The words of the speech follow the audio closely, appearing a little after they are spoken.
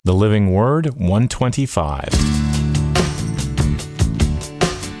The Living Word 125.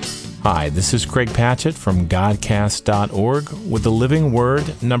 Hi, this is Craig Patchett from Godcast.org with the Living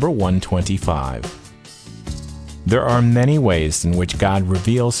Word number 125. There are many ways in which God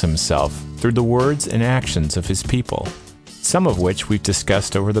reveals himself through the words and actions of his people, some of which we've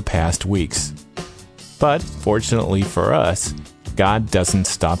discussed over the past weeks. But, fortunately for us, God doesn't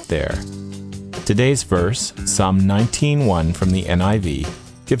stop there. Today's verse, Psalm 19:1 from the NIV,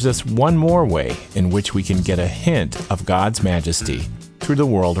 gives us one more way in which we can get a hint of God's majesty through the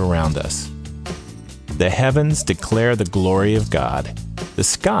world around us. The heavens declare the glory of God. The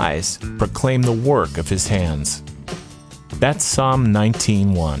skies proclaim the work of his hands. That's Psalm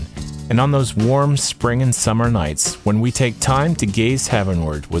 19:1. And on those warm spring and summer nights when we take time to gaze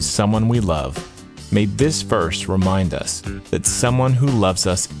heavenward with someone we love, may this verse remind us that someone who loves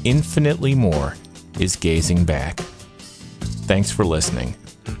us infinitely more is gazing back. Thanks for listening.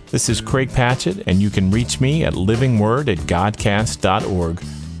 This is Craig Patchett, and you can reach me at livingword@godcast.org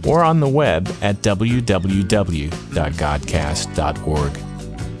or on the web at www.godcast.org.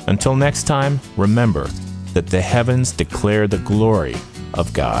 Until next time, remember that the heavens declare the glory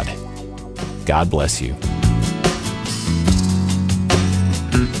of God. God bless you.